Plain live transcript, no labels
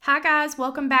Hi guys,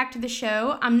 welcome back to the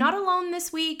show. I'm not alone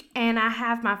this week and I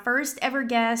have my first ever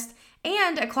guest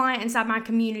and a client inside my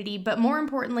community, but more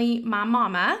importantly, my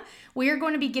mama. We are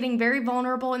going to be getting very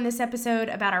vulnerable in this episode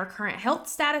about our current health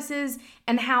statuses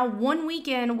and how one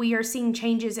weekend we are seeing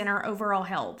changes in our overall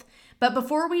health. But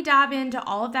before we dive into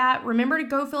all of that, remember to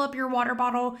go fill up your water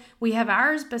bottle. We have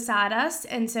ours beside us,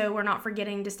 and so we're not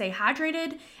forgetting to stay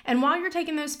hydrated. And while you're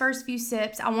taking those first few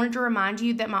sips, I wanted to remind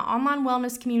you that my online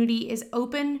wellness community is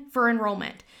open for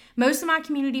enrollment. Most of my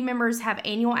community members have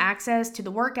annual access to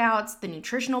the workouts, the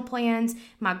nutritional plans,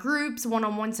 my groups,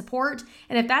 one-on-one support.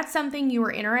 And if that's something you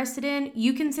are interested in,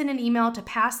 you can send an email to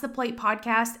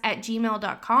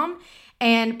passthe.platepodcast@gmail.com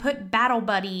and put Battle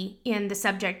Buddy in the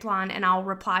subject line and I'll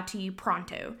reply to you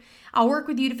pronto. I'll work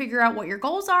with you to figure out what your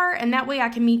goals are, and that way I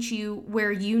can meet you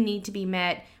where you need to be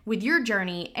met with your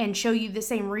journey and show you the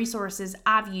same resources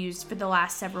I've used for the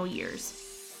last several years.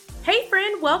 Hey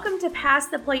friend, welcome to Pass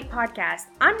the Plate podcast.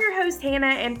 I'm your host Hannah,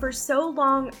 and for so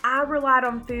long I relied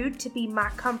on food to be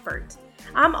my comfort.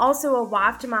 I'm also a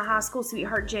wife to my high school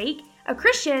sweetheart Jake, a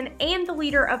Christian, and the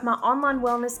leader of my online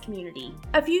wellness community.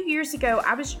 A few years ago,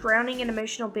 I was drowning in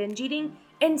emotional binge eating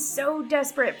and so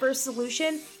desperate for a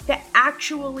solution that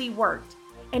actually worked.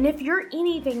 And if you're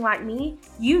anything like me,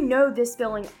 you know this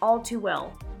feeling all too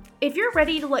well. If you're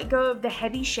ready to let go of the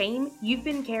heavy shame you've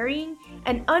been carrying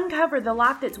and uncover the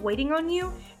life that's waiting on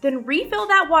you, then refill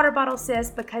that water bottle,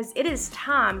 sis, because it is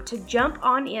time to jump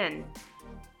on in.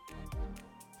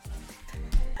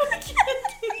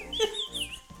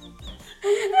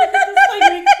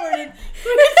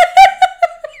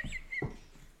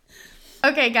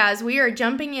 Okay, guys, we are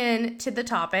jumping in to the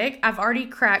topic. I've already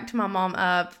cracked my mom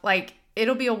up.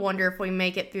 It'll be a wonder if we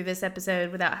make it through this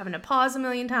episode without having to pause a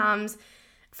million times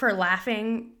for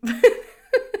laughing.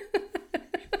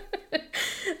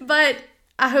 But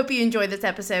I hope you enjoy this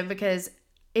episode because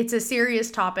it's a serious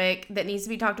topic that needs to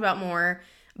be talked about more.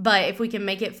 But if we can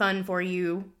make it fun for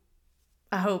you,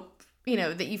 I hope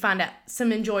that you find out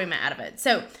some enjoyment out of it.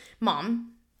 So,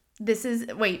 Mom,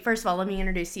 first of all, let me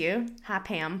introduce you. Hi,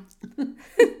 Pam.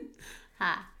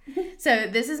 Hi. So,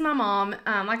 this is my mom.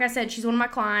 Like I said, she's one of my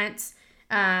clients,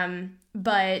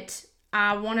 but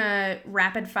I want to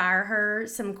rapid fire her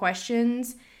some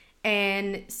questions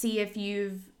and see if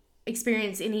you've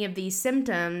experienced any of these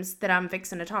symptoms that I'm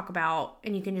fixing to talk about,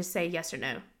 and you can just say yes or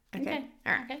no. Okay.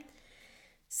 All right. Okay.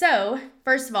 So,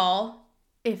 first of all,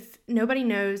 if nobody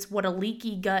knows what a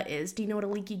leaky gut is, do you know what a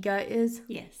leaky gut is?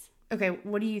 Yes. Okay,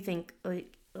 what do you think a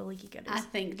leaky gut is? I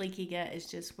think leaky gut is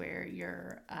just where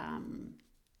your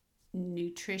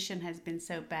nutrition has been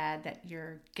so bad that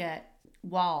your gut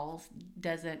walls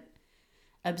doesn't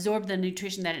absorb the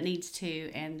nutrition that it needs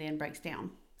to and then breaks down.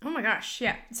 Oh my gosh,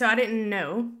 yeah. So I didn't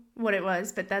know what it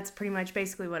was, but that's pretty much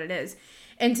basically what it is.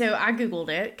 And so I Googled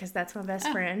it because that's my best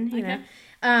friend, you know.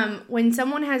 When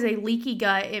someone has a leaky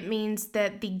gut, it means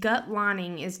that the gut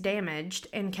lining is damaged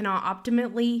and cannot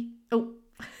optimally...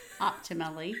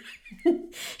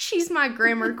 She's my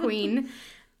grammar queen.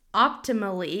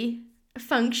 Optimally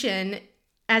function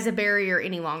as a barrier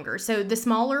any longer. So the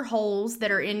smaller holes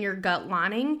that are in your gut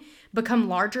lining become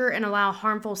larger and allow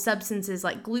harmful substances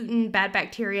like gluten, bad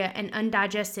bacteria, and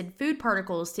undigested food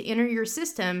particles to enter your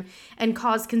system and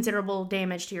cause considerable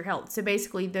damage to your health. So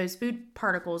basically, those food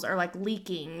particles are like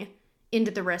leaking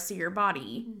into the rest of your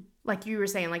body, like you were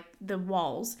saying, like the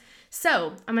walls.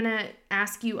 So I'm going to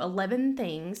ask you 11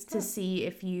 things to see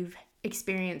if you've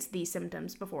experienced these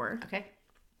symptoms before.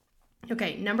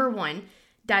 Okay, number 1.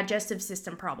 Digestive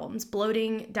system problems,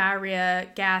 bloating, diarrhea,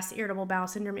 gas, irritable bowel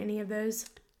syndrome, any of those?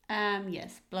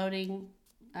 Yes, bloating,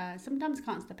 sometimes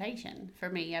constipation. For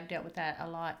me, I've dealt with that a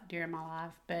lot during my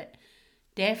life, but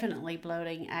definitely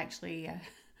bloating. Actually,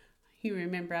 you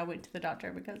remember I went to the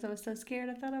doctor because I was so scared.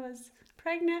 I thought I was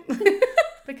pregnant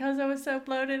because I was so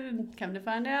bloated, and come to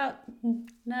find out,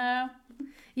 no.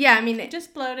 Yeah, I mean,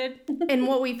 just bloated. And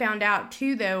what we found out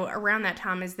too, though, around that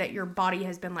time is that your body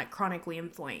has been chronically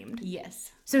inflamed.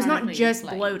 Yes. So it's not just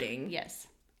bloating. Yes.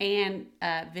 And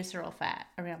visceral fat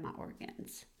around my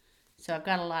organs. So I've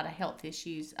got a lot of health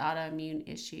issues, autoimmune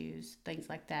issues, things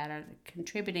like that are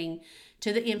contributing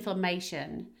to the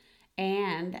inflammation.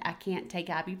 And I can't take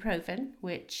ibuprofen,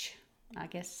 which I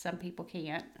guess some people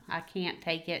can't. I can't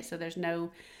take it, so there's no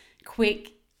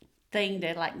quick thing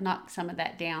to knock some of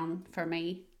that down for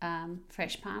me.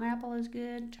 Fresh pineapple is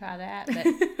good. Try that. But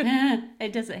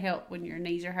it doesn't help when your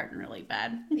knees are hurting really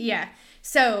bad. Yeah.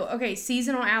 So, okay,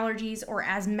 seasonal allergies or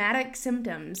asthmatic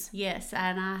symptoms. Yes,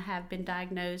 and I have been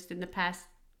diagnosed in the past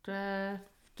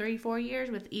 3-4 years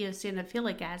with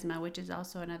eosinophilic asthma, which is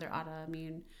also another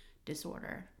autoimmune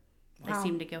disorder. They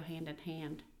seem to go hand in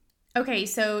hand. Okay,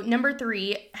 so number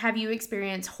 3, have you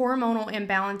experienced hormonal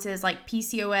imbalances like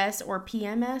PCOS or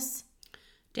PMS?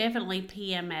 Definitely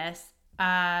PMS.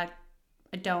 I'm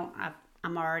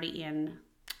already in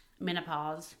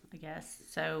menopause, I guess.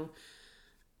 So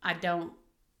I don't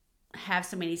have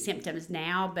so many symptoms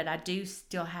now, but I do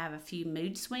still have a few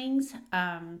mood swings.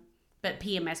 But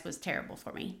PMS was terrible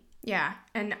for me. Yeah,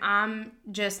 and I'm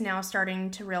just now starting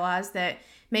to realize that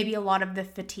maybe a lot of the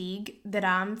fatigue that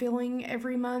I'm feeling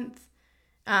every month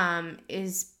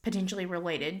is potentially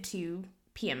related to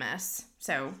PMS.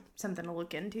 So something to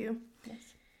look into.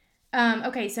 Yes.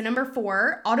 Okay, so number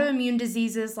 4, autoimmune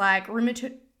diseases like RA. You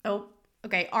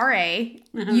can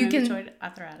Rheumatoid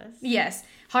arthritis. Yes,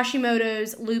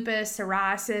 Hashimoto's, lupus,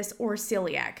 psoriasis, or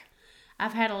celiac.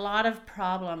 I've had a lot of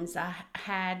problems. I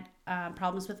had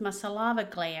problems with my saliva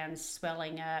glands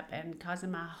swelling up and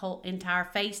causing my whole entire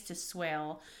face to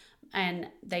swell. And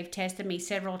they've tested me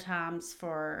several times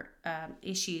for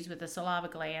issues with the saliva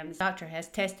glands. The doctor has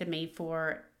tested me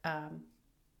for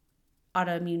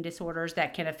autoimmune disorders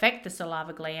that can affect the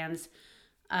saliva glands.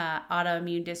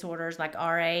 Autoimmune disorders like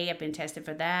RA, I've been tested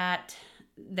for that.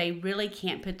 They really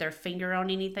can't put their finger on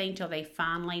anything till they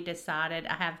finally decided.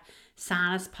 I have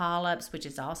sinus polyps, which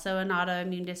is also an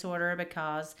autoimmune disorder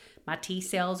because my T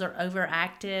cells are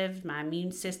overactive. My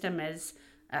immune system is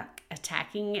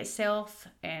attacking itself,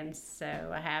 and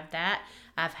so I have that.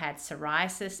 I've had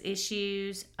psoriasis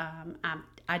issues.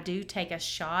 I do take a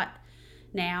shot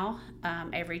now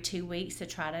every 2 weeks to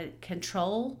try to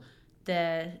control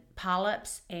the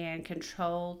polyps and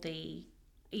control the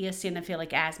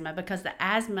eosinophilic asthma, because the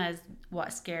asthma is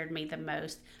what scared me the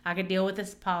most. I could deal with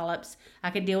the polyps. I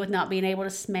could deal with not being able to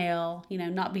smell,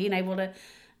 not being able to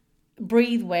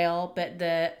breathe well, but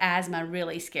the asthma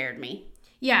really scared me.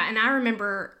 Yeah, and I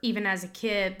remember even as a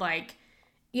kid, like,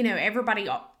 everybody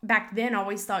back then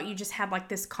always thought you just had like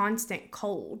this constant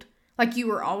cold. Like you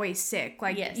were always sick.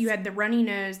 Like Yes. You had the runny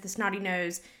nose, the snotty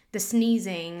nose, the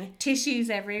sneezing. Tissues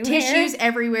everywhere. Tissues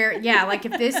everywhere. Yeah, like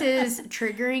if this is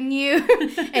triggering you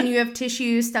and you have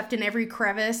tissues stuffed in every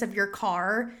crevice of your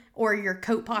car or your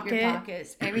coat pocket. Your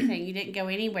pockets, everything. You didn't go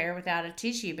anywhere without a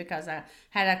tissue because I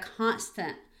had a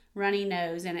constant runny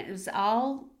nose, and it was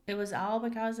all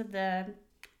because of the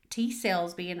T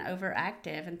cells being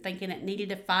overactive and thinking it needed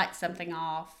to fight something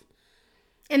off.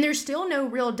 And there's still no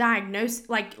real diagnosis.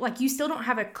 Like you still don't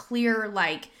have a clear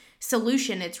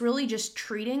solution. It's really just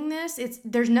treating this.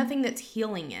 There's nothing that's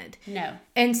healing it. No.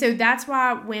 And so that's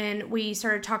why when we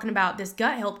started talking about this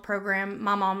gut health program,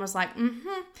 my mom was like,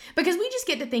 because we just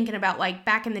get to thinking about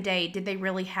back in the day, did they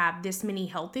really have this many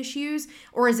health issues,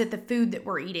 or is it the food that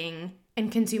we're eating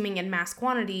and consuming in mass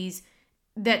quantities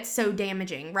that's so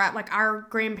damaging, right? Like our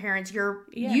grandparents,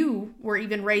 you were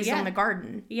even raised on the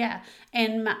garden. Yeah.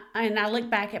 And I look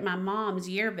back at my mom's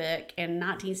yearbook in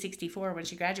 1964 when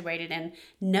she graduated, and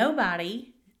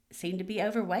nobody seemed to be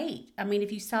overweight. I mean,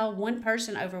 if you saw one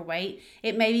person overweight,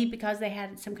 it may be because they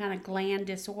had some kind of gland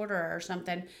disorder or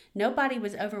something. Nobody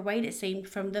was overweight, it seemed,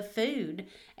 from the food.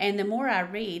 And the more I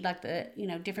read, like the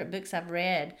different books I've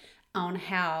read on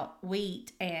how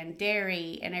wheat and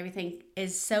dairy and everything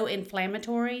is so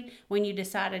inflammatory, when you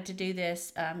decided to do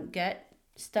this gut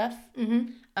stuff,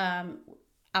 I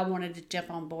wanted to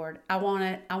jump on board. I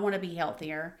want to be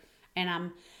healthier,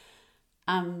 and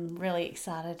I'm really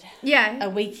excited. Yeah. A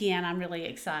weekend, I'm really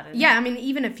excited. Yeah, I mean,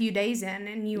 even a few days in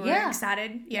and you were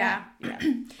excited. Yeah.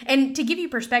 And to give you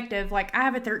perspective, I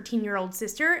have a 13-year-old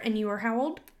sister, and you are how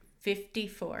old?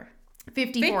 54.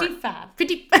 55.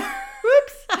 50.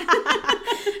 Whoops.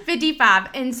 55.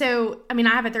 And so, I mean,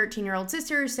 I have a 13-year-old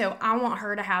sister, so I want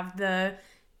her to have the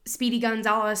Speedy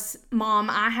Gonzalez mom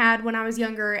I had when I was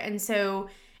younger. And so,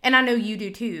 and I know you do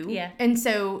too. Yeah. And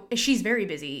so she's very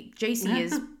busy. JC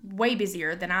is way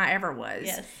busier than I ever was.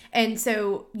 Yes. And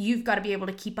so you've got to be able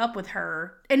to keep up with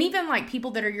her. And even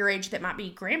people that are your age that might be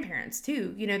grandparents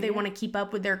too. They want to keep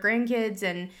up with their grandkids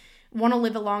and want to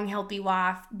live a long, healthy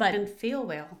life, but and feel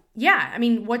well. Yeah, I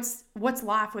mean, what's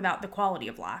life without the quality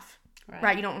of life?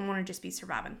 Right? You don't want to just be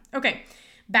surviving. Okay,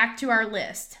 back to our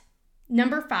list.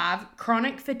 Number 5,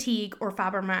 chronic fatigue or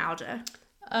fibromyalgia.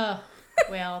 Oh,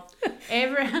 well,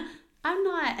 I'm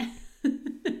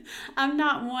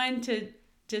not one to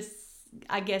just,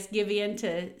 I guess, give in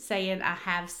to saying I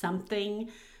have something.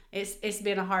 It's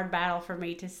been a hard battle for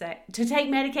me to take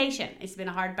medication. It's been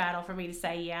a hard battle for me to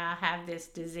say, yeah, I have this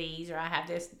disease or I have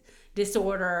this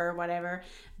disorder or whatever.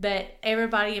 But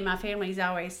everybody in my family's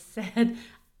always said,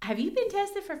 have you been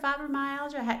tested for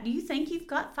fibromyalgia? Do you think you've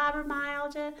got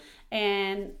fibromyalgia?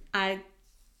 And I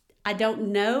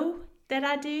don't know that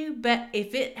I do, but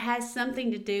if it has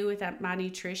something to do with my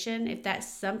nutrition, if that's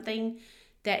something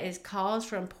that is caused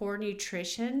from poor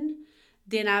nutrition,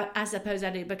 then I suppose I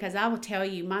do, because I will tell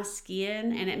you, my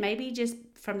skin, and it may be just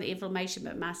from the inflammation,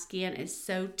 but my skin is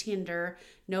so tender,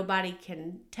 nobody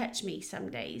can touch me some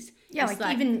days. Yeah,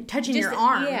 like even touching your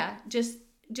arm. Yeah, just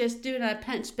doing a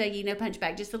punch baggy, no punch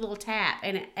bag, just a little tap,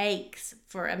 and it aches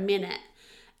for a minute,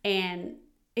 and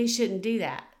it shouldn't do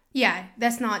that. Yeah,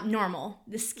 that's not normal.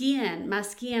 My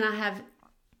skin, I have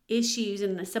issues,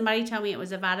 and somebody told me it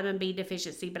was a vitamin B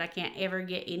deficiency, but I can't ever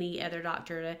get any other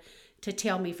doctor to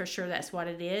tell me for sure that's what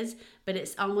it is. But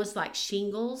it's almost like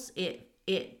shingles. It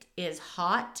is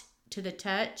hot to the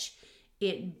touch.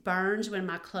 It burns when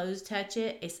my clothes touch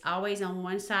it. It's always on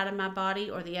one side of my body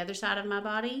or the other side of my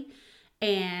body.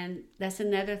 And that's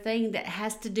another thing that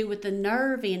has to do with the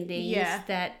nerve endings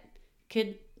that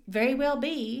could very well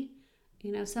be,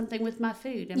 something with my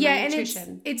food and my nutrition.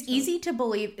 And it's easy to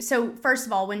believe. So first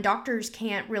of all, when doctors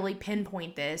can't really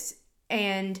pinpoint this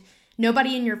and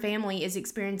nobody in your family is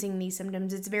experiencing these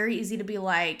symptoms, it's very easy to be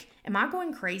like, am I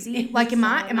going crazy? Like, am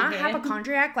I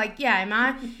hypochondriac? Like, yeah,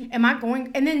 am I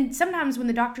going? And then sometimes when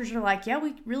the doctors are like, yeah,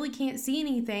 we really can't see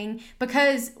anything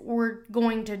because we're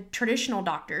going to traditional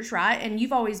doctors, right? And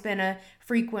you've always been a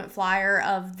frequent flyer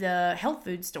of the health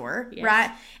food store,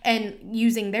 right? And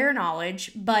using their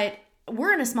knowledge, but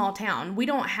we're in a small town. We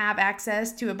don't have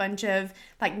access to a bunch of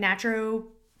like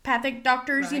naturopathic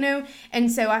doctors,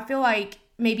 And so I feel like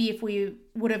maybe if we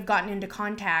would have gotten into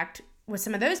contact with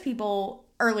some of those people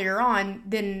earlier on,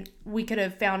 then we could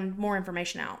have found more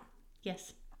information out.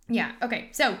 Yes. Yeah. Okay.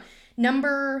 So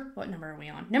what number are we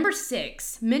on? Number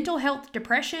 6, mental health,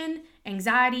 depression,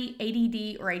 anxiety,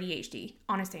 ADD, or ADHD.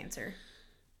 Honest answer.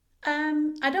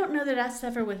 I don't know that I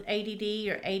suffer with ADD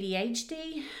or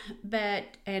ADHD,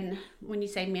 and when you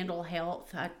say mental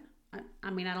health, I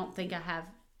don't think I have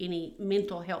any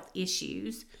mental health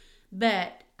issues,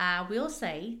 but I will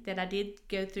say that I did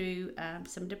go through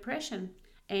some depression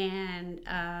and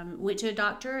went to a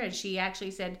doctor, and she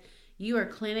actually said, you are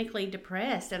clinically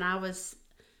depressed. And I was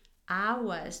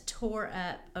tore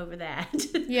up over that.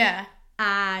 Yeah.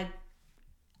 I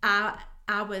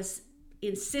was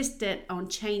insistent on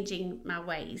changing my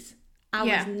ways. I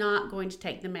was not going to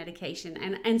take the medication,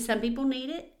 and some people need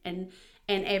it, and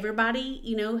everybody,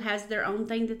 has their own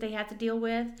thing that they have to deal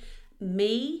with.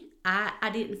 Me, I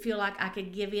didn't feel like I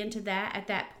could give in to that at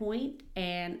that point,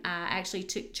 and I actually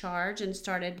took charge and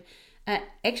started an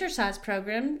exercise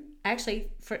program, actually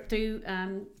through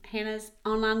Hannah's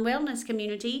online wellness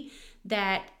community,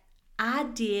 that I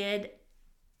did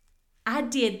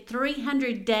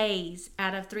 300 days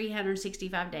out of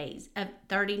 365 days of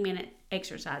 30-minute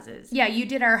exercises. Yeah, you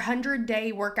did our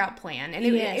 100-day workout plan.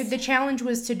 And the challenge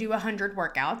was to do 100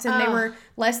 workouts. And they were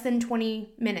less than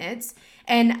 20 minutes.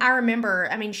 And I remember,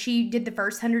 she did the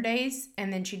first 100 days.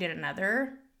 And then she did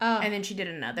another. And then she did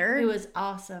another. It was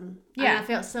awesome. Yeah. I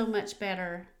felt so much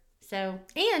better.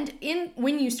 And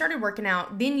when you started working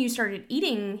out, then you started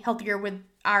eating healthier with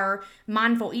our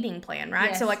mindful eating plan,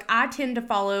 right? Yes. So I tend to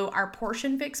follow our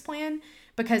portion fix plan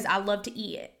because I love to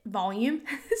eat volume.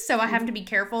 So I have to be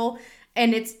careful.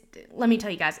 And let me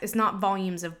tell you guys, it's not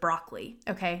volumes of broccoli,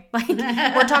 okay?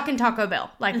 We're talking Taco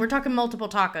Bell. We're talking multiple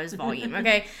tacos volume,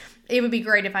 okay? It would be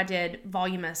great if I did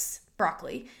voluminous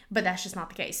broccoli, but that's just not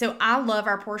the case. So I love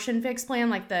our portion fix plan,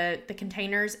 the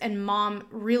containers, and Mom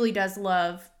really does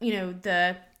love,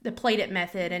 the plate it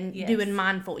method and doing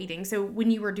mindful eating. So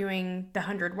when you were doing the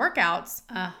 100 workouts,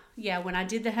 when I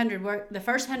did the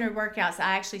first 100 workouts,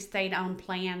 I actually stayed on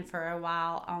plan for a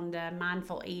while on the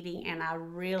mindful eating, and I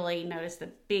really noticed a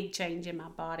big change in my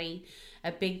body,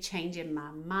 a big change in my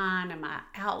mind and my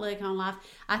outlook on life.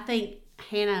 I think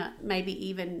Hannah maybe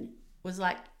even was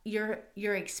like, your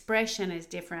expression is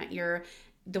different.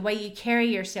 The way you carry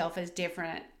yourself is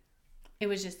different. It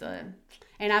was just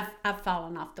and I've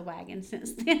fallen off the wagon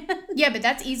since then. Yeah, but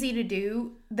that's easy to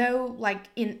do though,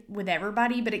 with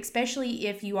everybody, but especially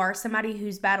if you are somebody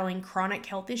who's battling chronic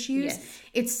health issues,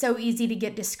 it's so easy to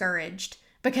get discouraged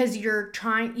because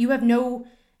you have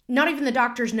not even the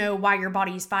doctors know why your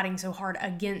body is fighting so hard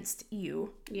against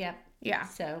you. Yep. Yeah.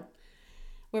 So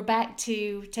we're back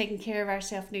to taking care of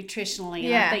ourselves nutritionally.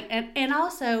 Yeah. I think, and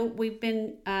also we've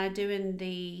been doing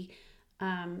the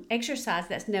exercise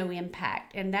that's no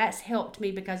impact, and that's helped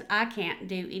me because I can't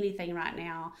do anything right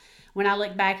now. When I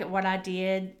look back at what I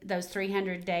did those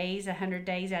 300 days, 100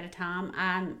 days at a time,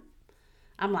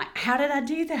 I'm like, how did I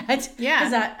do that? Yeah.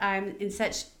 Because I'm in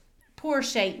such poor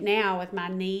shape now with my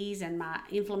knees and my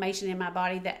inflammation in my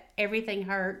body that everything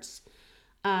hurts.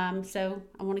 So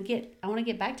I want to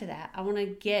get back to that. I want to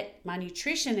get my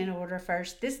nutrition in order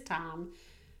first this time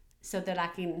so that I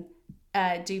can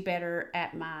do better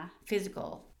at my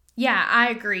physical. Yeah, I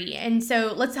agree. And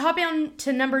so let's hop on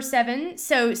to number 7.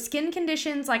 So skin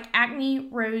conditions like acne,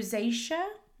 rosacea.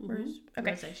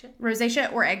 Okay.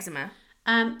 Rosacea or eczema.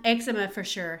 Eczema for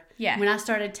sure. Yeah. When I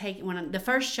started taking, the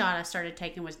first shot I started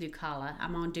taking was Nucala.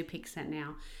 I'm on Dupixent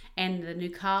now. And the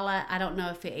Nucala, I don't know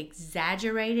if it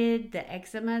exaggerated the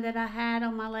eczema that I had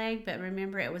on my leg, but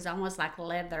remember, it was almost like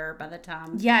leather by the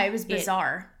time. Yeah, it was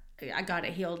bizarre. I got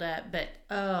it healed up, but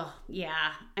oh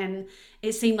yeah. And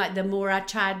it seemed like the more I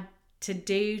tried to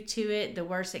do to it, the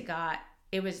worse it got.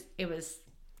 It was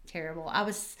terrible. I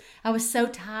was so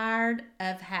tired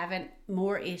of having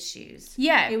more issues.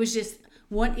 Yeah. It was just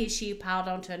one issue piled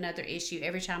onto another issue.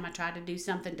 Every time I tried to do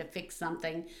something to fix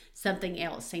something, something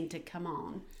else seemed to come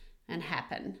on and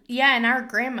happen. Yeah, and our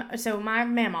grandma, so my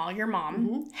mama, your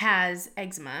mom, has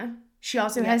eczema. She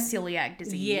also has celiac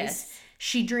disease. Yes.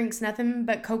 She drinks nothing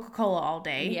but Coca-Cola all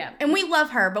day. Yeah. And we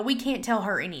love her, but we can't tell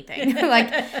her anything.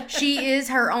 Like, she is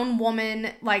her own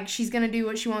woman. Like, she's going to do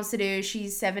what she wants to do.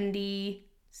 She's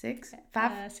 76?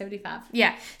 75.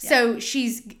 Yeah. So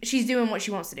she's doing what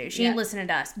she wants to do. She ain't listening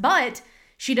to us. But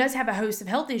she does have a host of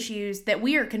health issues that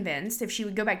we are convinced if she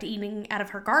would go back to eating out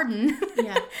of her garden.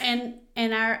 Yeah. And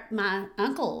my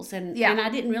uncles and I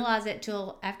didn't realize it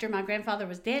till after my grandfather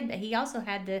was dead, but he also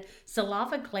had the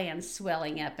saliva glands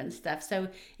swelling up and stuff. So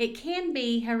it can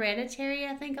be hereditary,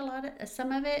 I think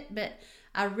some of it, but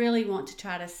I really want to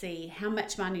try to see how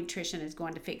much my nutrition is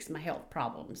going to fix my health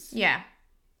problems. Yeah.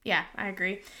 Yeah, I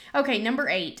agree. Okay, number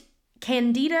 8,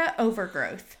 candida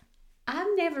overgrowth.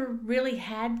 I've never really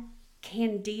had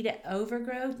candida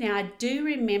overgrowth. Now I do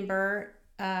remember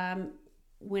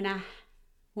when I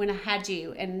had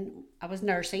you and I was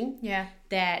nursing,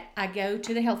 that I go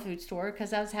to the health food store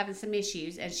because I was having some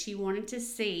issues, and she wanted to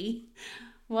see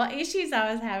what issues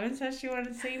I was having, so she wanted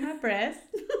to see my breast.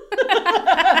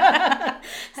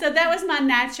 So that was my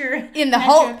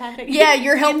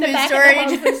your health food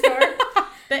store.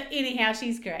 But anyhow,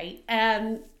 she's great.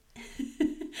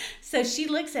 So she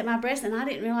looks at my breast, and I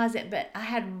didn't realize it, but I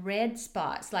had red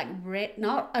spots, like red,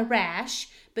 not a rash,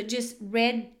 but just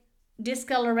red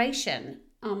discoloration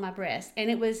on my breast, and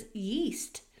it was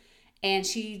yeast. And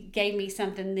she gave me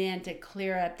something then to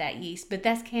clear up that yeast, but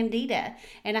that's candida.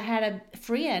 And I had a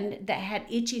friend that had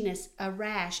itchiness, a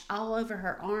rash all over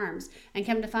her arms, and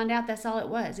come to find out that's all it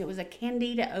was. It was a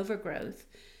candida overgrowth.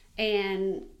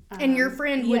 And your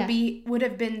friend would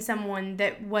have been someone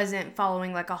that wasn't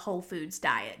following like a whole foods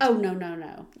diet. Oh,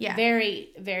 no. Yeah.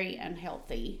 Very, very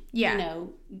unhealthy. Yeah.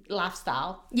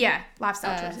 Lifestyle. Yeah,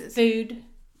 lifestyle choices. Food,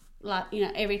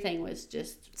 everything was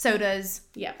just sodas.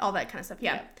 Yeah. All that kind of stuff.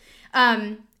 Yeah.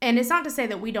 And it's not to say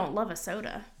that we don't love a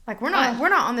soda. Like, we're not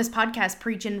on this podcast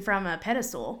preaching from a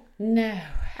pedestal. No.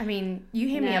 I mean, you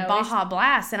hand me a Baja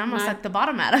Blast and I'm going to suck the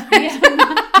bottom out of it.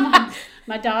 Yeah,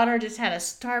 my daughter just had a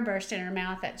starburst in her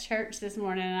mouth at church this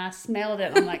morning, and I smelled it.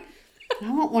 And I'm like,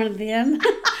 I want one of them.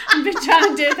 I've been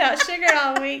trying to do without sugar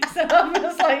all week, so I'm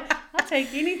just like, I'll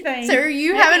take anything. So are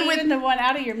you even the one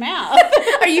out of your mouth?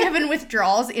 Are you having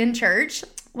withdrawals in church?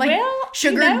 Like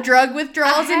sugar drug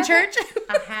withdrawals in church?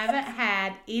 I haven't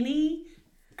had any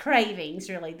cravings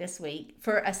really this week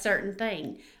for a certain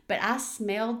thing, but I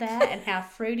smelled that and how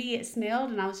fruity it smelled,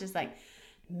 and I was just like,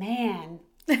 man,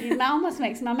 it almost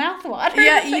makes my mouth water.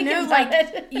 Yeah,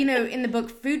 in the book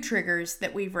Food Triggers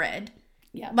that we've read,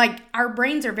 like, our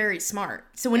brains are very smart.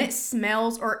 So when it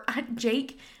smells, or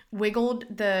Jake wiggled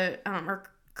or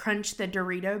crunched the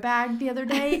Dorito bag the other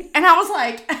day, and I was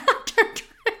like,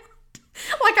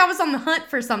 like I was on the hunt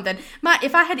for something.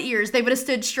 If I had ears, they would have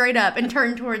stood straight up and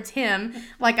turned towards him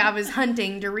like I was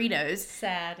hunting Doritos.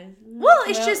 Sad. Well,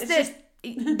 it's just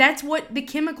that's what the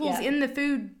chemicals in the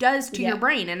food does to your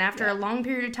brain. And after a long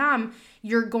period of time,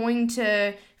 you're going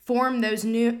to form those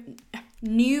new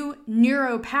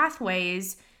neuro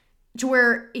pathways to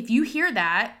where if you hear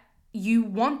that, you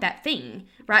want that thing,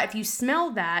 right? If you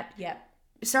smell that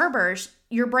starburst,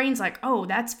 your brain's like, oh,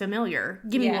 that's familiar.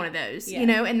 Give me one of those,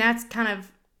 and that's kind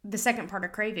of the second part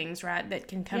of cravings, right? That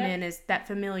can come in is that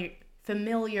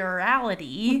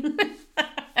familiarity.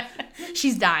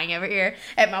 She's dying over here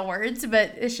at my words,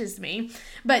 but it's just me.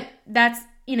 But that's,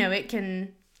 we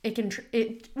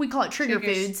call it trigger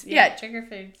foods. Yeah, trigger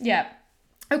foods. Yeah.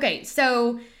 Okay,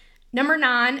 so number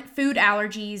 9, food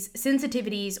allergies,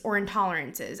 sensitivities, or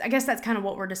intolerances. I guess that's kind of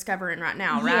what we're discovering right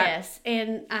now, right? Yes,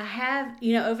 and I have,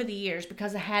 over the years,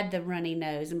 because I had the runny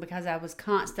nose and because I was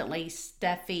constantly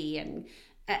stuffy, and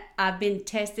I've been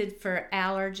tested for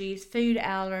allergies, food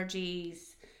allergies,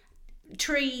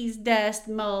 trees, dust,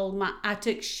 mold. I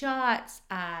took shots,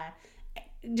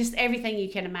 just everything you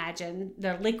can imagine.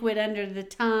 The liquid under the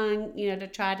tongue, to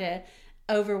try to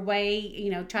overweigh,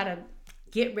 try to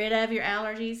get rid of your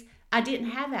allergies. I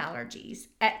didn't have allergies.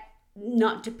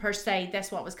 Not to per se,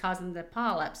 that's what was causing the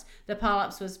polyps. The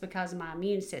polyps was because of my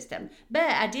immune system. But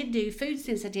I did do food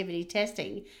sensitivity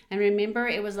testing. And remember,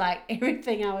 it was like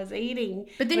everything I was eating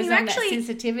but then was you on actually, that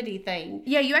sensitivity thing.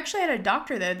 Yeah, you actually had a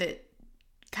doctor, though, that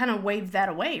kind of waved that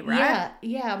away, right?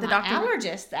 Yeah. The My doctor,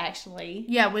 allergist, actually.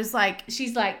 Yeah, was like...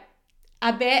 She's like,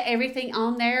 I bet everything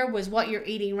on there was what you're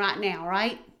eating right now,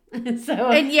 right? And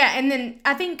then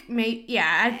I think,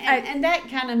 and that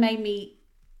kind of made me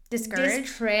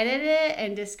discredit it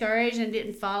and discouraged and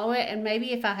didn't follow it. And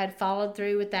maybe if I had followed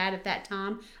through with that at that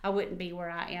time, I wouldn't be where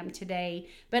I am today.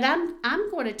 But I'm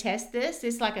going to test this.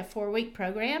 It's like a 4-week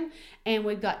program, and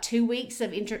we've got 2 weeks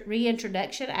of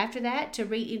reintroduction after that to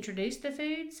reintroduce the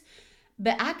foods.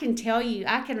 But I can tell you,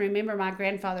 I can remember my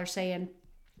grandfather saying,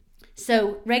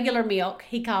 so regular milk,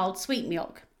 he called sweet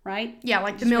milk, right? Yeah,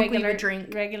 like the milk we would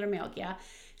drink. Regular milk, yeah.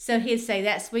 So he'd say,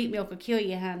 that sweet milk will kill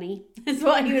you, honey. That's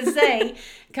what he would say.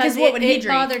 Because it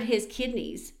bothered his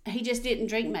kidneys. He just didn't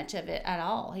drink much of it at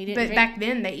all. But back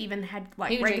then, they even had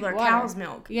like regular cow's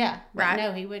milk. Yeah. Right?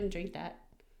 No, he wouldn't drink that.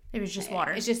 It was just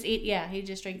water. It's just, he'd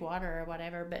just drink water or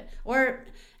whatever.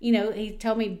 He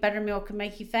told me buttermilk can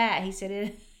make you fat. I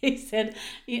said,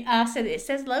 it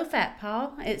says low fat,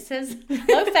 Paul. It says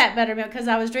low fat buttermilk, because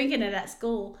I was drinking it at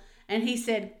school. And he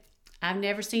said, I've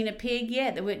never seen a pig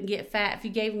yet that wouldn't get fat if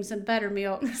you gave him some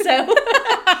buttermilk. So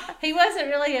he wasn't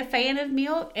really a fan of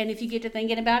milk. And if you get to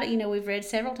thinking about it, we've read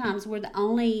several times we're the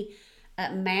only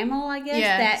mammal, I guess,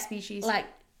 that species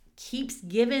keeps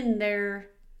drinking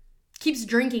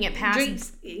it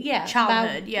past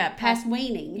childhood, past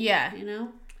weaning,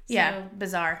 so,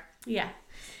 bizarre. Yeah.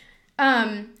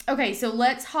 Okay, so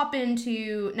let's hop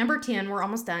into number 10. We're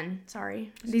almost done.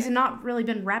 Sorry. These have not really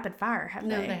been rapid fire, have they?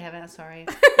 No, they haven't. Sorry.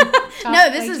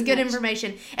 No, this is good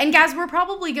information. And guys, we're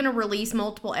probably going to release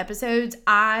multiple episodes.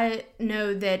 I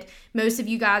know that most of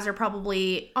you guys are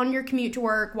probably on your commute to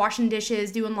work, washing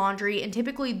dishes, doing laundry, and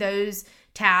typically those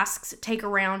tasks take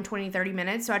around 20-30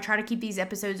 minutes. So I try to keep these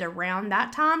episodes around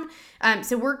that time.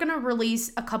 So we're going to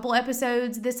release a couple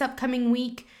episodes this upcoming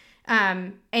week.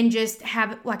 And just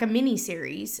have like a mini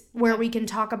series where we can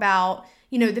talk about,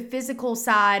 the physical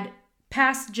side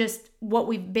past just what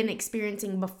we've been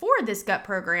experiencing before this gut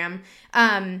program.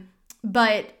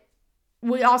 But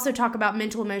we also talk about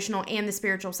mental, emotional, and the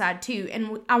spiritual side too.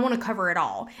 And I want to cover it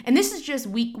all. And this is just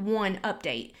week 1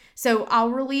 update. So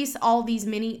I'll release all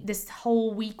this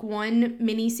whole week 1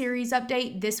 mini series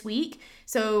update this week.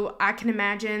 So I can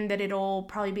imagine that it'll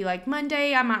probably be like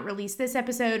Monday, I might release this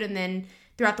episode, and then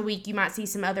throughout the week, you might see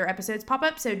some other episodes pop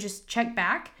up, so just check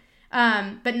back.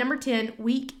 But number 10,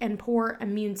 weak and poor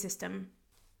immune system.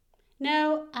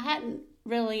 No, I hadn't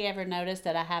really ever noticed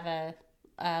that I have a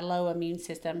low immune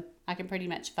system. I can pretty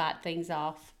much fight things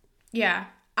off. Yeah,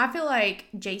 I feel like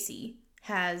JC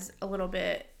has a little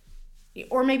bit,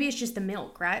 or maybe it's just the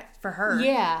milk, right? For her.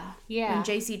 Yeah. When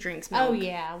JC drinks milk. Oh,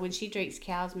 yeah. When she drinks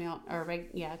cow's milk,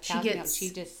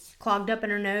 she just clogged up in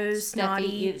her nose,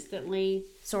 snotty, instantly,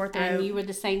 sore throat. And you were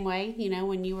the same way,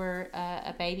 when you were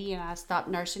a baby and I stopped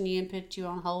nursing you and put you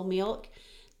on whole milk,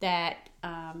 that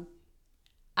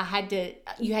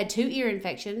you had 2 ear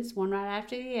infections, one right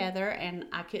after the other, and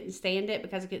I couldn't stand it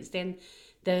because I couldn't stand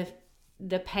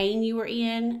the pain you were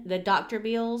in, the doctor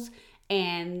bills,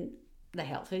 and the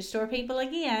health food store people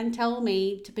again told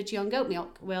me to put you on goat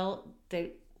milk. Well,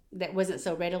 that wasn't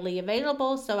so readily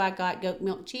available, so I got goat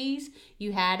milk cheese.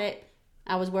 You had it.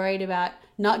 I was worried about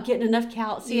not getting enough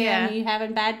calcium, you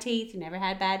having bad teeth. You never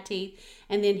had bad teeth.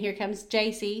 And then here comes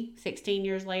JC, 16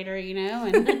 years later,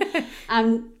 and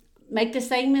I make the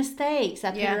same mistakes.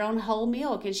 I put her on whole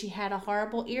milk, and she had a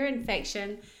horrible ear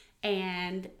infection,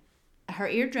 and her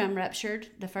eardrum ruptured,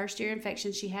 the first ear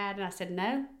infection she had. And I said,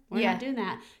 no, we're not doing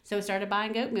that. So we started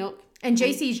buying goat milk. And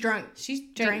JC's drunk. She's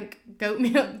drank goat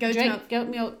milk. Goat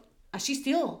milk. She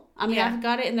still. I've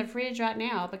got it in the fridge right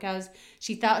now because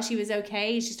she thought she was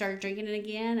okay. She started drinking it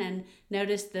again and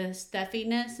noticed the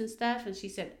stuffiness and stuff. And she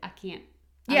said, I can't.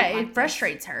 It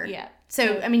frustrates her. Yeah.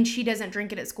 So, she doesn't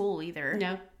drink it at school either.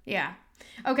 No. Yeah.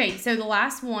 Okay, so the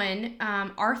last one,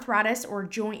 arthritis or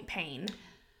joint pain.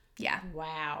 Yeah.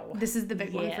 Wow. This is the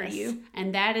big one for you.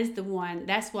 And that is the one,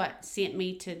 that's what sent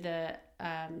me to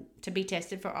to be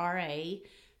tested for RA.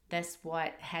 That's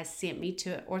what has sent me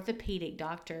to an orthopedic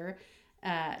doctor,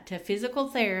 to physical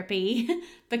therapy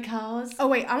because... Oh,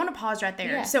 wait, I want to pause right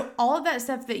there. Yeah. So all of that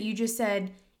stuff that you just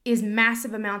said is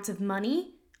massive amounts of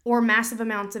money or massive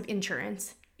amounts of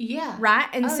insurance. Yeah. Right?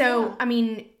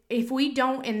 And if we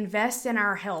don't invest in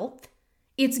our health,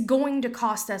 it's going to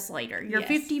cost us later. You're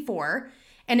 54.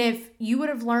 And if you would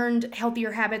have learned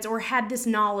healthier habits or had this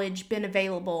knowledge been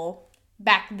available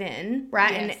back then,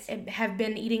 right? Yes. And have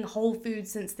been eating whole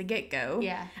foods since the get-go.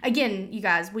 Yeah. Again, you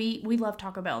guys, we love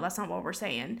Taco Bell. That's not what we're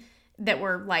saying. That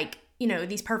we're like,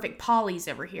 these perfect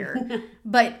polys over here.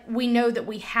 But we know that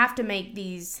we have to make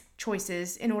these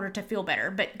choices in order to feel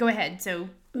better. But go ahead. So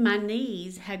my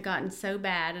knees had gotten so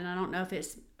bad, and I don't know if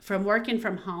it's from working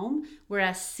from home where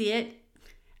I sit.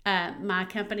 My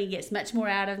company gets much more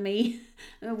out of me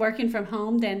working from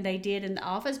home than they did in the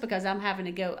office, because I'm having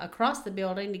to go across the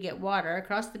building to get water,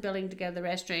 across the building to go to the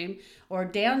restroom, or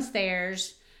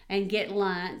downstairs and get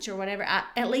lunch or whatever.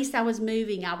 At least I was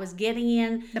moving. I was getting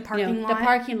in the parking lot. The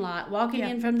parking lot, walking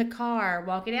in from the car,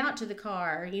 walking out to the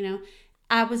car.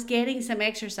 I was getting some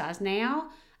exercise. Now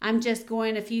I'm just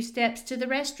going a few steps to the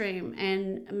restroom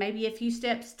and maybe a few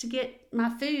steps to get my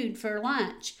food for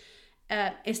lunch.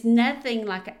 It's nothing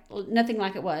like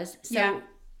it was. So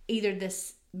either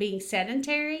this being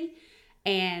sedentary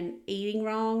and eating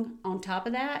wrong on top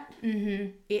of that,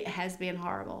 it has been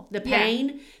horrible. The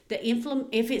pain,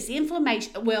 if it's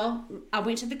inflammation. Well, I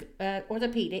went to the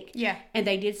orthopedic. Yeah, and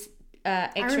they did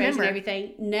X-rays and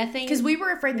everything. Nothing, because we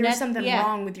were afraid there was something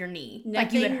wrong with your knee. Nothing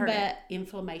like you had hurt but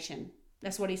inflammation.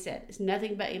 That's what he said. It's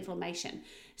nothing but inflammation.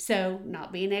 So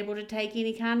not being able to take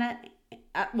any kind of,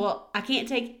 I can't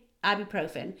take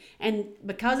ibuprofen, and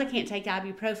because I can't take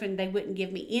ibuprofen, they wouldn't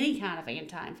give me any kind of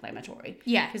anti-inflammatory.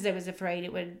 Yeah, because they was afraid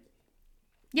it would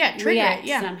trigger it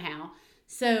somehow.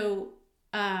 So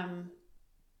so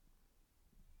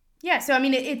I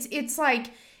mean it's like,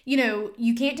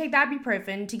 you can't take the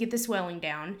ibuprofen to get the swelling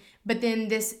down, but then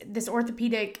this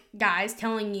orthopedic guy is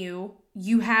telling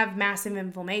you have massive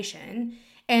inflammation.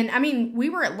 And I mean, we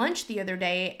were at lunch the other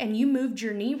day and you moved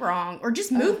your knee wrong, or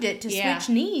just moved it to switch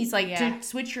knees, to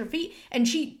switch your feet. And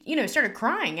she, started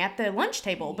crying at the lunch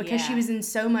table because she was in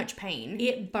so much pain.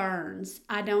 It burns.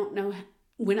 I don't know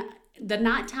the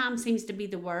nighttime seems to be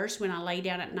the worst, when I lay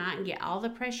down at night and get all the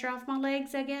pressure off my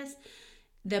legs, I guess.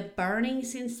 The burning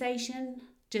sensation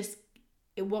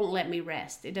it won't let me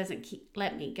rest. It doesn't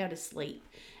let me go to sleep.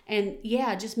 And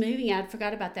just moving, I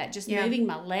forgot about that. Just moving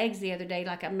my legs the other day,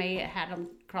 like I may have had them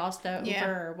crossed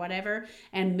over or whatever,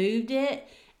 and moved it.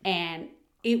 And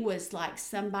it was like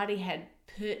somebody had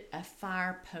put a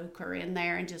fire poker in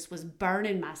there and just was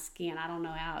burning my skin. I don't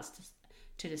know how else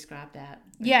to describe that.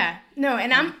 Yeah, no,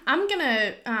 and I'm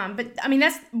gonna, but I mean,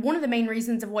 that's one of the main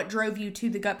reasons of what drove you to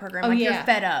the gut program. You're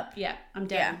fed up. Yeah, I'm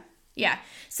done. Yeah.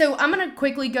 So I'm gonna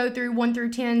quickly go through 1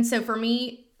 through 10. So for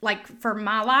me, like for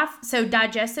my life, so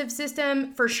digestive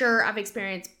system, for sure, I've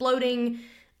experienced bloating.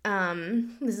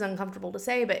 This is uncomfortable to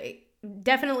say, but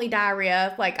definitely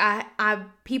diarrhea. Like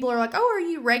people are like, oh, are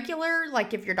you regular?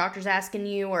 Like if your doctor's asking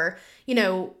you, or,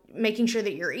 making sure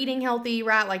that you're eating healthy,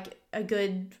 right? Like a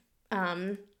good, what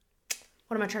am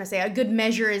I trying to say? A good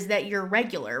measure is that you're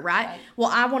regular, right? Well,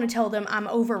 I want to tell them I'm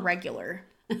over regular.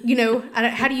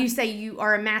 How do you say you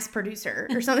are a mass producer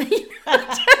or something?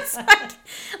 Just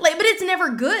like, but it's never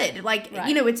good.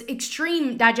 It's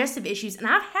extreme digestive issues. And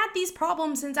I've had these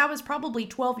problems since I was probably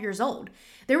 12 years old.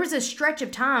 There was a stretch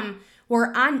of time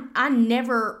where I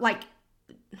never,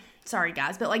 sorry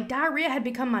guys, but diarrhea had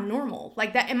become my normal.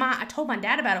 Like that. And I told my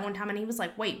dad about it one time and he was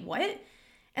like, wait, what?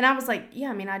 And I was like, yeah,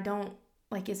 I mean, I don't,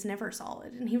 it's never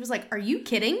solid. And he was like, are you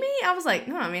kidding me? I was like,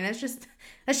 no, I mean, that's just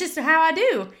how I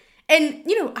do. And,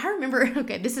 I remember,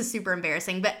 okay, this is super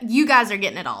embarrassing, but you guys are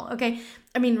getting it all, okay?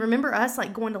 I mean, remember us,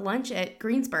 going to lunch at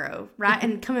Greensboro, right?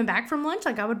 And coming back from lunch,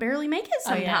 I would barely make it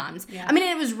sometimes. Oh, yeah. I mean,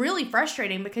 it was really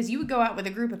frustrating because you would go out with a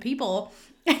group of people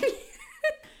and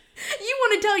you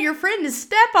want to tell your friend to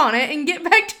step on it and get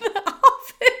back to the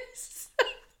office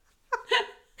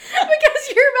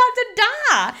because you're about to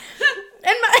die.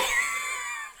 And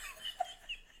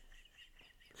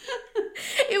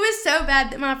it was so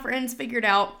bad that my friends figured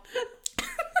out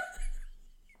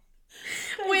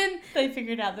when they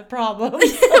figured out the problem.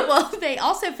 Well, they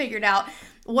also figured out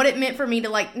what it meant for me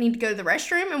to need to go to the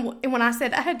restroom, and when I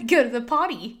said I had to go to the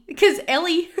potty, because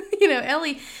Ellie,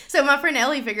 so my friend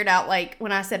Ellie figured out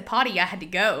when I said potty, I had to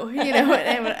go,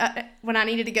 and when I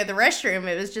needed to go to the restroom,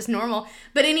 it was just normal.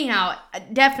 But anyhow,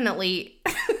 definitely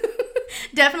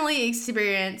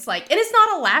experience and it's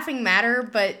not a laughing matter,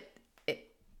 but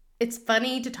it's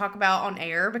funny to talk about on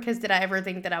air, because did I ever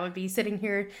think that I would be sitting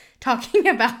here talking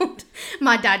about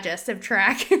my digestive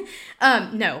tract?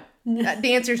 No.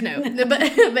 The answer is no.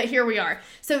 But here we are.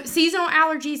 So seasonal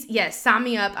allergies, yes, sign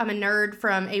me up. I'm a nerd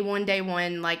from A1 day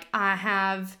one. I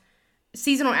have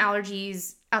seasonal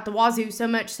allergies out the wazoo, so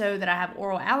much so that I have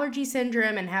oral allergy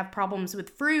syndrome and have problems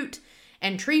with fruit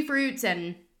and tree fruits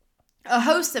and a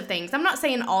host of things. I'm not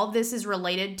saying all of this is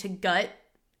related to gut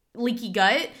leaky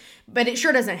gut, but it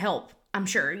sure doesn't help, I'm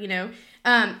sure,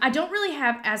 I don't really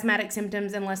have asthmatic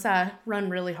symptoms unless I run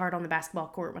really hard on the basketball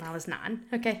court when I was 9,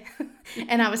 okay?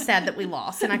 And I was sad that we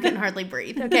lost and I couldn't hardly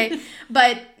breathe, okay?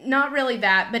 But not really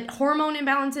that. But hormone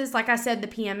imbalances, like I said, the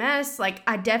PMS, like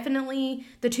I definitely,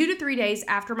 the 2 to 3 days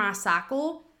after my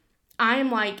cycle, I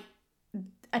am like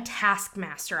a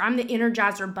taskmaster. I'm the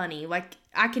Energizer Bunny. Like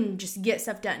I can just get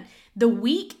stuff done. The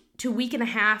week to week and a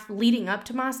half leading up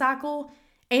to my cycle,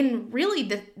 and really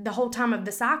the whole time of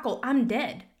the cycle, I'm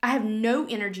dead. I have no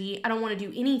energy. I don't want to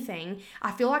do anything.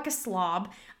 I feel like a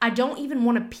slob. I don't even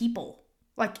want to people.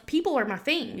 Like, people are my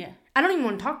thing. Yeah. I don't even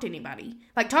want to talk to anybody.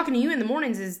 Like, talking to you in the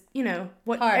mornings is,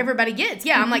 what hard. Everybody gets.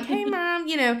 Yeah, I'm like, hey, Mom,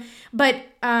 But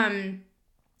I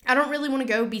don't really want to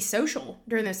go be social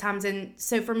during those times. And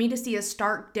so for me to see a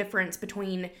stark difference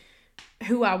between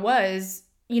who I was,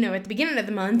 at the beginning of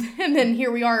the month, and then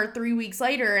here we are 3 weeks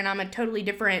later, and I'm a totally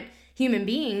different human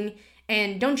being.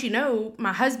 And don't you know,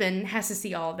 my husband has to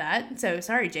see all of that. So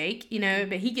sorry, Jake,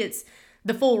 but he gets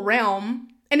the full realm.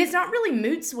 And it's not really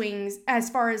mood swings as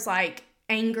far as like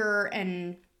anger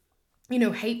and,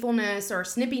 hatefulness or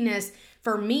snippiness.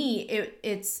 For me,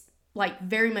 it's like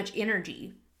very much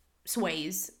energy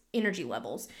sways, energy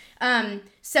levels.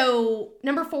 So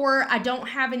number 4, I don't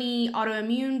have any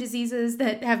autoimmune diseases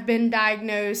that have been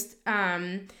diagnosed.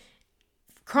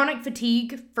 Chronic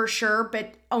fatigue for sure,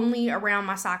 but only around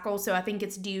my cycle. So I think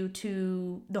it's due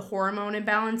to the hormone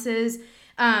imbalances.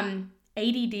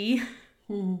 ADD.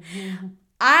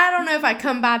 I don't know if I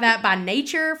come by that by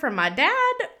nature from my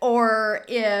dad or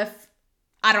if,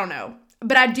 I don't know.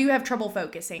 But I do have trouble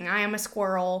focusing. I am a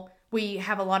squirrel. We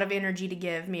have a lot of energy to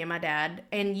give, me and my dad.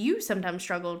 And you sometimes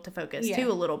struggle to focus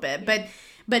too a little bit. Yeah.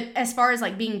 But as far as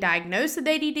like being diagnosed with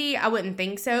ADD, I wouldn't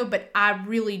think so. But I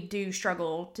really do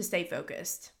struggle to stay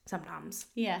focused sometimes.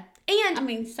 Yeah. And I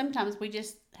mean, sometimes we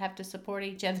just have to support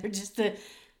each other just to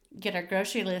get our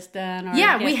grocery list done.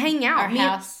 Or we hang out. Our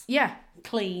house yeah.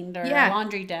 cleaned or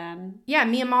laundry done. Yeah,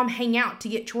 me and Mom hang out to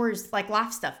get chores, like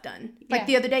life stuff done. Like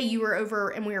the other day you were over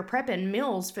and we were prepping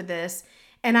meals for this.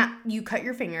 And you cut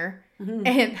your finger,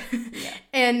 and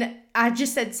and I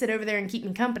just said, sit over there and keep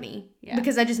me company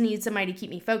because I just needed somebody to keep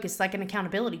me focused, like an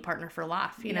accountability partner for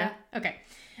life, you know? Okay.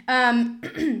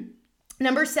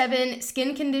 Number 7,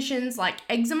 skin conditions like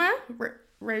eczema,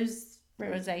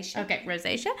 rosacea. Okay,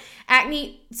 rosacea.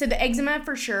 Acne. So the eczema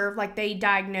for sure, like they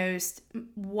diagnosed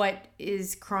what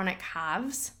is chronic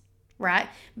hives. Right?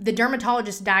 The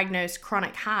dermatologist diagnosed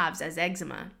chronic hives as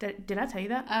eczema. Did I tell you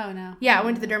that? Oh, no. Yeah, I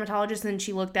went to the dermatologist and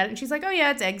she looked at it and she's like, oh, yeah,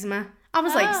 it's eczema. I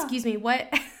was like, excuse me, what?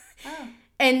 Oh.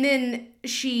 And then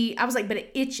I was like, but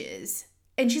it itches.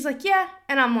 And she's like, yeah.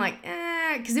 And I'm like,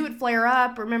 because it would flare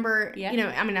up. Remember,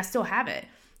 I still have it.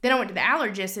 Then I went to the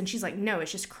allergist and she's like, no,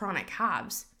 it's just chronic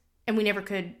hives. And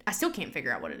I still can't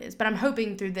figure out what it is. But I'm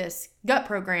hoping through this gut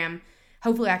program,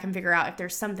 hopefully I can figure out if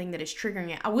there's something that is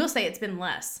triggering it. I will say it's been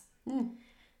less.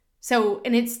 So,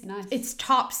 and it's nice. It's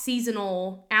top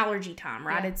seasonal allergy time,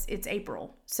 right? Yeah. It's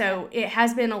April. So it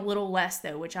has been a little less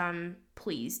though, which I'm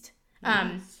pleased.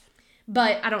 Nice.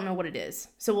 But I don't know what it is.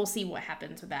 So we'll see what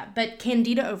happens with that. But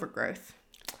candida overgrowth.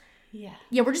 Yeah.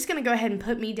 Yeah, we're just going to go ahead and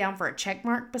put me down for a check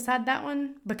mark beside that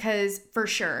one because for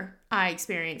sure I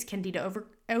experienced candida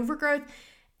overgrowth,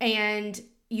 and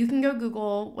you can go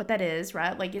Google what that is,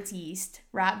 right? Like it's yeast,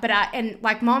 right? But and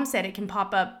like Mom said, it can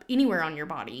pop up anywhere on your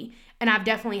body. And I've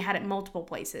definitely had it multiple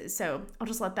places. So I'll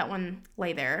just let that one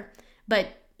lay there. But,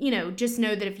 just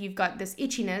know that if you've got this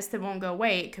itchiness that won't go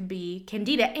away, it could be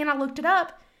candida. And I looked it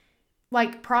up,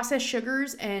 like processed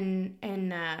sugars and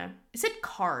it said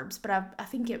carbs, but I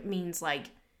think it means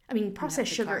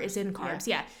processed sugar is in carbs.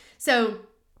 Yeah. So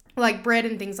like bread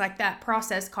and things like that,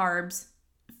 processed carbs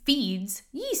feeds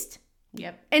yeast.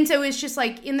 Yep. And so it's just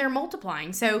like in there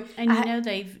multiplying. So and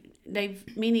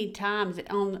they've many times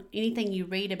on anything you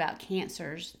read about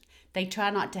cancers, they try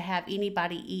not to have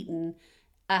anybody eating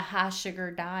a high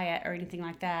sugar diet or anything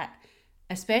like that,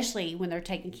 especially when they're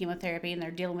taking chemotherapy and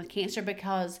they're dealing with cancer,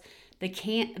 because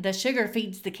the sugar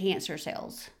feeds the cancer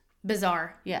cells.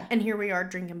 Bizarre. Yeah. And here we are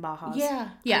drinking Bajas. Yeah.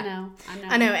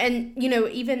 I know. And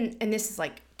even, and this is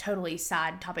like totally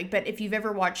side topic, but if you've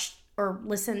ever watched or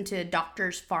listened to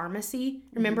Doctor's Pharmacy,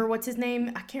 remember what's his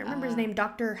name? I can't remember his name.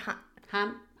 Dr.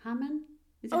 Hyman?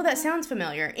 That sounds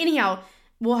familiar. Anyhow,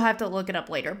 we'll have to look it up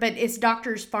later. But it's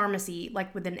Doctor's Pharmacy,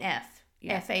 like with an F.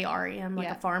 Yeah. F-A-R-M, like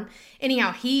a farm.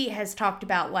 Anyhow, he has talked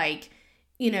about like,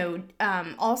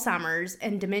 Alzheimer's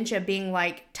and dementia being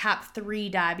like type 3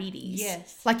 diabetes.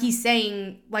 Yes. Like he's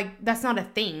saying, like, that's not a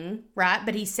thing, right?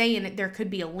 But he's saying that there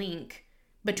could be a link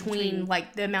between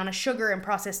like the amount of sugar and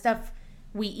processed stuff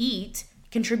we eat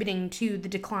contributing to the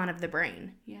decline of the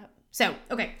brain. Yep. So,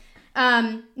 okay.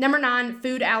 Number 9,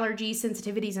 food allergies,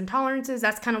 sensitivities, and tolerances.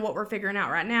 That's kind of what we're figuring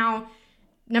out right now.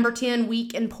 Number 10,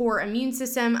 weak and poor immune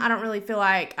system. I don't really feel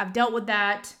like I've dealt with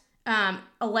that.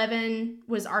 11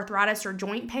 was arthritis or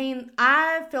joint pain.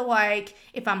 I feel like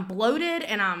if I'm bloated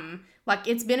and I'm like,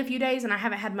 it's been a few days and I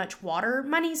haven't had much water,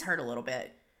 my knees hurt a little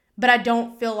bit. But I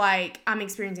don't feel like I'm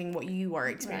experiencing what you are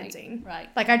experiencing. Right.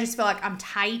 Like, I just feel like I'm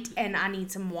tight and I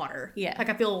need some water. Yeah. Like,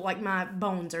 I feel like my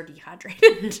bones are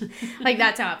dehydrated. Like,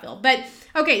 that's how I feel. But,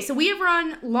 okay, so we have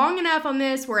run long enough on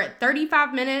this. We're at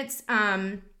 35 minutes.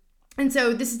 And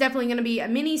so this is definitely going to be a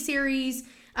mini series.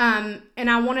 And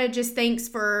I want to just thanks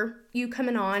for you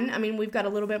coming on. I mean, we've got a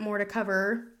little bit more to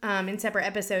cover in separate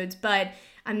episodes, but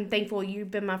I'm thankful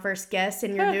you've been my first guest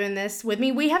and you're doing this with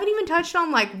me. We haven't even touched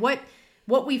on like what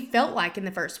we felt like in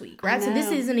the first week, right? So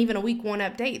this isn't even a week 1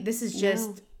 update. This is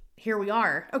just here we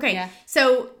are. Okay. Yeah.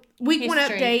 So week 1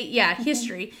 update. Yeah.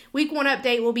 History. Week 1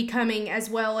 update will be coming, as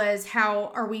well as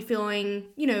how are we feeling,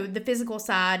 the physical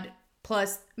side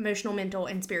plus emotional, mental,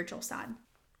 and spiritual side.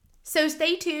 So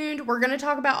stay tuned. We're going to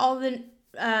talk about all the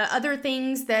other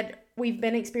things that we've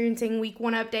been experiencing, week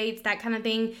 1 updates, that kind of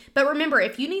thing. But remember,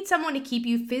 if you need someone to keep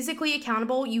you physically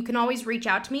accountable, you can always reach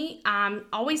out to me. I'm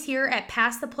always here at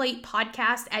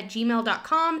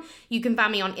passtheplatepodcast@gmail.com. You can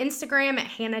find me on Instagram at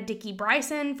Hannah Dickey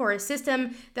Bryson for a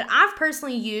system that I've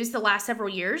personally used the last several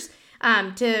years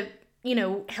to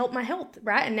help my health,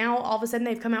 right? And now all of a sudden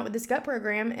they've come out with this gut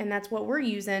program, and that's what we're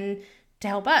using to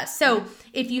help us. So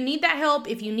if you need that help,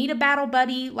 if you need a battle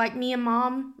buddy like me and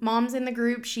mom's in the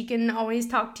group, she can always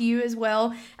talk to you as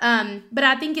well. But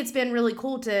I think it's been really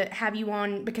cool to have you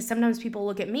on, because sometimes people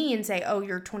look at me and say, oh,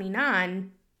 you're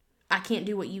 29. I can't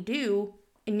do what you do.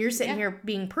 And you're sitting here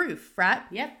being proof, right?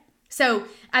 Yep. So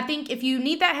I think if you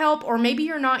need that help, or maybe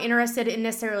you're not interested in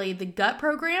necessarily the gut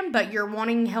program, but you're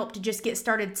wanting help to just get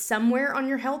started somewhere on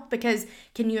your health, because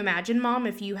can you imagine, Mom,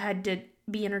 if you had to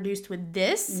be introduced with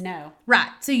this? No. Right.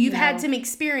 So you've had some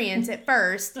experience at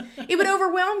first. It would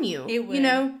overwhelm you. It would.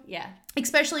 Yeah.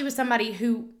 Especially with somebody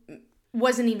who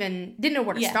didn't know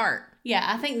where to start. Yeah.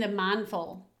 I think the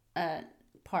mindful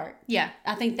part. Yeah.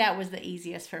 I think that was the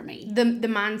easiest for me. The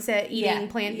mindset eating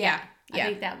plan. Yeah. I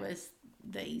think that was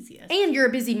the easiest. And you're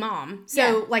a busy mom.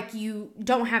 So like you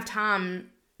don't have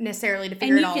time necessarily to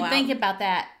figure it all out. And you can think about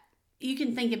that. You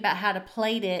can think about how to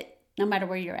plate it no matter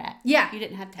where you're at. Yeah. You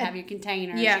didn't have to have your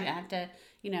containers. Yeah. You didn't have to,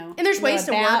 And there's ways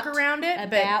to work around it.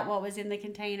 About what was in the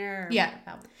container. Yeah.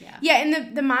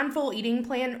 And the mindful eating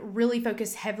plan really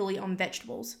focused heavily on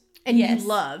vegetables. And you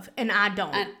love, and I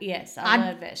don't. I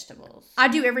love vegetables. I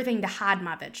do everything to hide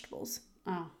my vegetables.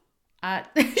 Oh.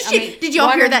 Did y'all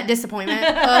hear that disappointment?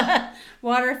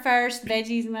 Water first,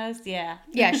 veggies most, yeah.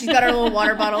 Yeah, she's got her little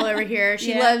water bottle over here.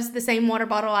 She loves the same water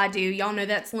bottle I do. Y'all know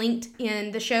that's linked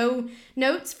in the show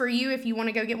notes for you if you want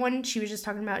to go get one. She was just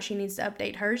talking about she needs to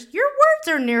update hers. Your words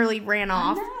are nearly ran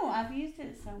off. I know, I've used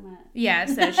it so much. Yeah,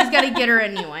 so she's got to get her a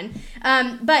new one.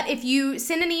 But if you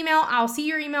send an email, I'll see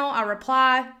your email, I'll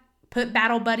reply. Put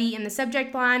Battle Buddy in the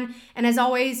subject line. And as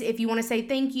always, if you want to say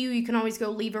thank you, you can always go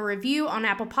leave a review on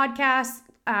Apple Podcasts.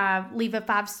 Leave a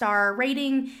 5-star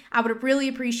rating. I would really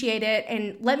appreciate it.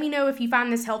 And let me know if you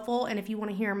find this helpful and if you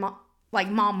want to hear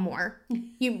mom more.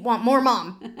 You want more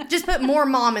mom. Just put more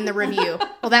mom in the review.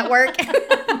 Will that work?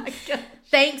 Oh my gosh.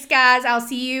 Thanks, guys. I'll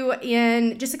see you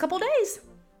in just a couple days.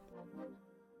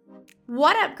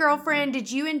 What up, girlfriend?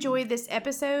 Did you enjoy this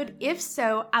episode? If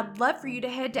so, I'd love for you to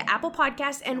head to Apple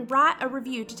Podcasts and write a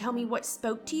review to tell me what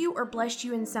spoke to you or blessed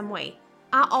you in some way.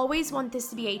 I always want this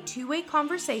to be a two-way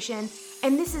conversation,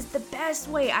 and this is the best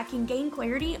way I can gain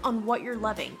clarity on what you're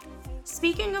loving.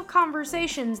 Speaking of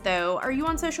conversations, though, are you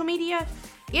on social media?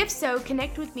 If so,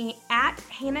 connect with me at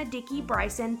Hannah Dickey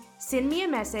Bryson, send me a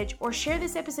message, or share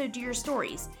this episode to your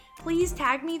stories. Please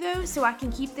tag me, though, so I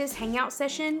can keep this hangout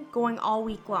session going all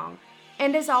week long.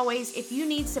 And as always, if you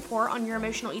need support on your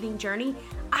emotional eating journey,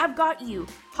 I've got you.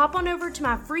 Hop on over to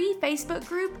my free Facebook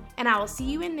group, and I will see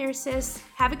you in there, sis.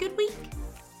 Have a good week.